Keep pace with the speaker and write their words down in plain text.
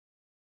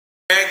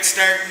Greg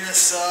starting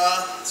this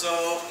saw. So,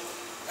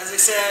 as I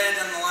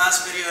said in the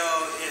last video,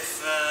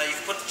 if you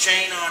put the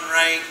chain on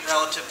right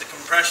relative to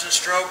compression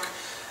stroke,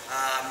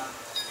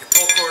 your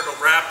pull cord will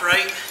wrap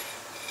right.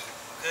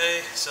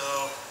 Okay, so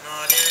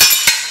knot in,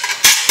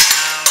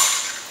 out,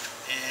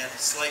 and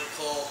slight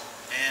pull,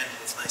 and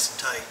it's nice and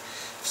tight.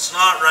 If it's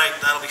not right,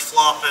 that'll be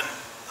flopping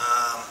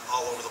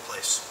all over the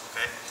place,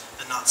 okay,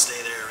 and not stay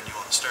there when you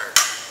want to start.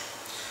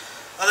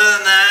 Other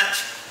than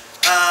that,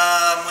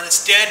 when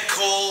it's dead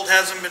cold,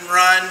 hasn't been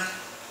run,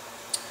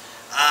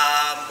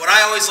 what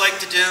I always like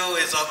to do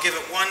is I'll give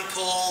it one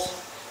pull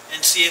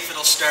and see if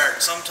it'll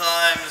start.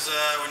 Sometimes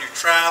when you're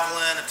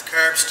traveling, if the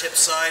carbs tip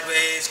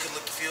sideways, could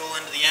lick fuel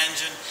into the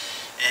engine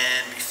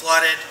and be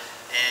flooded,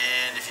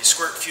 and if you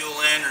squirt fuel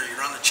in or you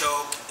run the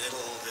choke,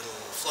 it'll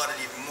flood it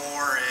even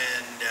more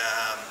and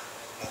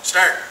won't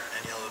start,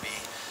 and you'll be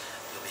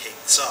hating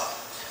the saw.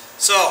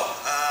 So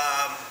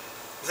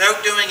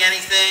without doing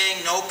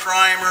anything, no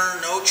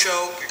primer, no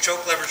choke. Your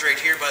choke lever's right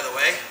here, by the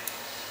way.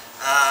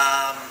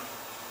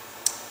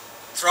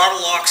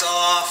 Throttle lock's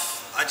off.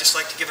 I just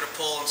like to give it a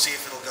pull and see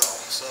if it'll go.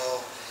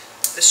 So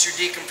this is your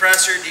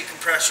decompressor,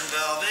 decompression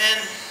valve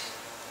in,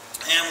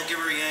 and we'll give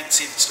her a yank and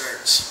see if it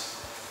starts.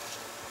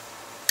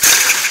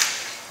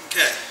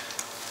 Okay,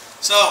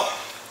 so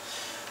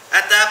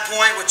at that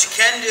point what you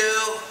can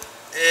do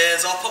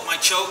is I'll put my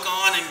choke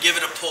on and give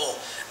it a pull.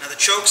 Now the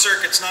choke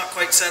circuit's not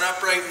quite set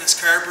up right in this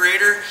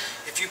carburetor.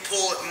 If you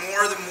pull it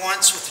more than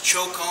once with the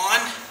choke on,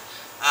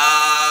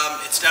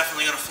 it's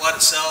definitely going to flood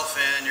itself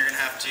and you're going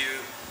to have to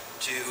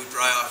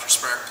dry off your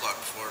spark plug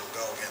before it'll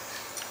go again.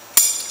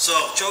 So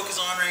choke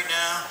is on right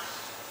now.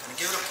 I'm going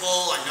to give it a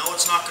pull. I know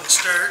it's not going to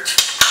start,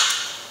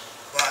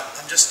 but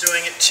I'm just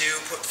doing it to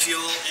put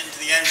fuel into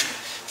the engine.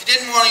 If you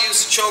didn't want to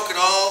use the choke at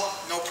all,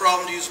 no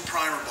problem to use a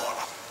primer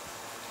bottle.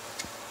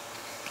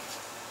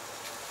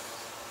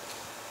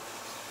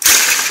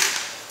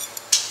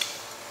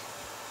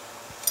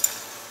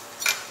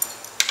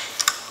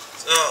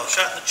 So,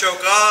 shutting the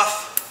choke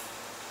off.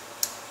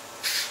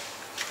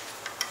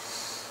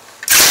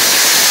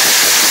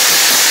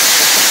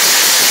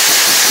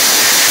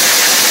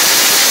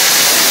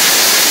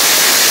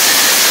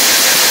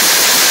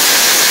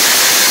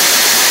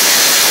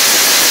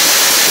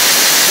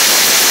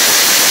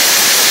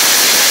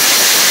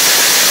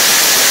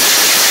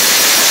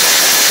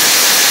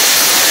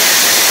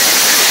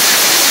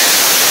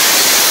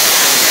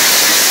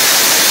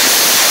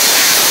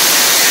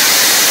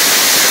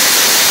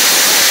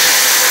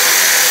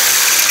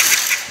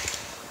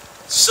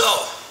 So,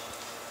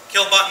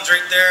 kill button's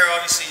right there.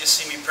 Obviously you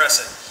see me press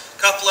it. A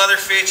couple other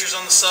features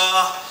on the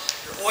saw.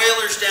 Your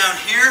oiler's down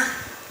here,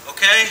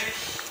 okay?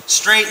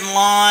 Straight in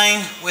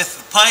line with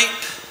the pipe.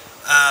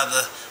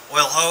 The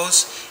oil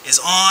hose is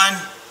on.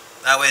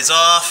 That way's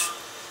off.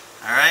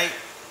 Alright,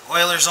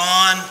 oiler's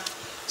on.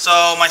 So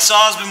my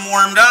saw's been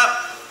warmed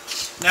up.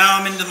 Now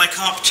I'm into my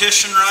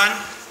competition run.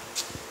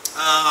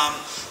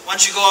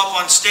 Once you go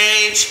up on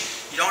stage,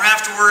 you don't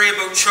have to worry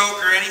about choke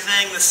or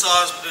anything. This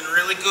saw's been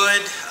really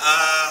good.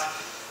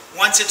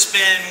 Once it's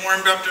been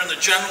warmed up during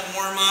the general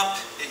warm-up,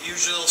 it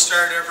usually will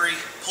start every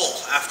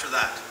pull after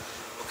that.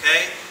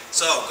 Okay?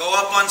 So go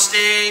up on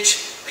stage.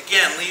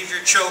 Again, leave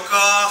your choke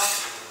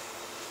off.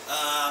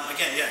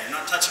 Again, yeah, you're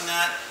not touching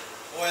that.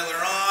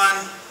 Oiler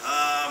on.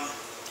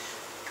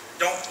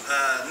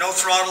 No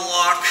throttle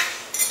lock.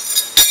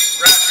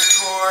 Wrap your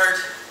cord.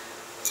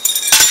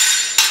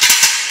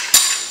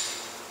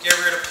 Give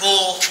it a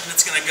pull and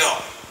it's going to go.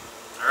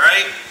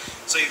 Alright?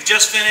 So you've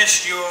just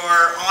finished your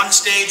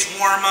on-stage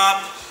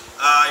warm-up.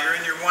 You're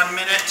in your 1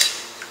 minute.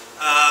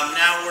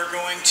 Now we're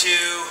going to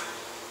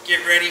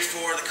get ready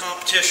for the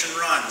competition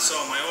run. So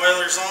my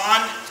oiler's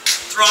on.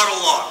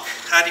 Throttle lock.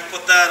 How do you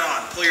put that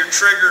on? Pull your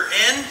trigger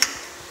in.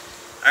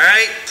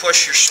 Alright?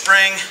 Push your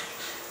spring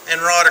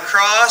and rod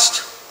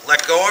across.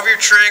 Let go of your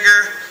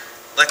trigger.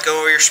 Let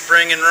go of your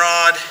spring and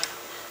rod.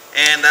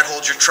 And that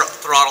holds your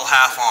throttle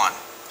half on.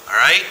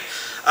 Alright?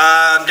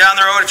 Down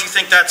the road, if you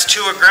think that's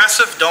too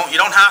aggressive, you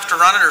don't have to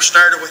run it or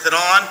start it with it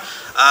on.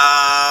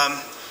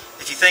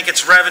 If you think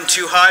it's revving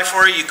too high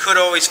for you, you could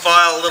always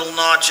file a little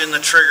notch in the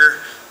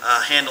trigger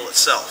handle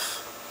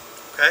itself,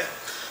 okay,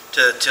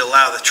 to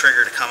allow the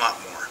trigger to come up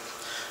more.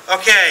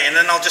 Okay, and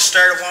then I'll just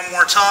start it one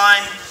more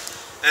time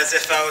as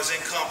if I was in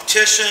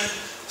competition.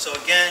 So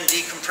again,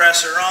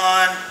 decompressor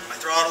on, my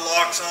throttle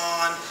lock's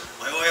on,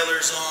 my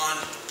oiler's on,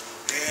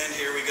 and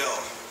here we go.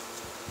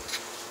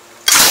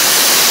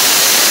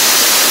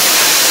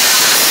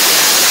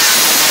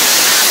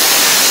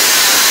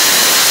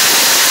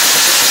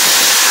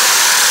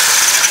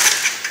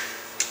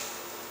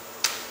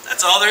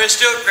 That's all there is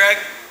to it, Greg.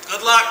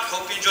 Good luck.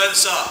 Hope you enjoy the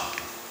saw.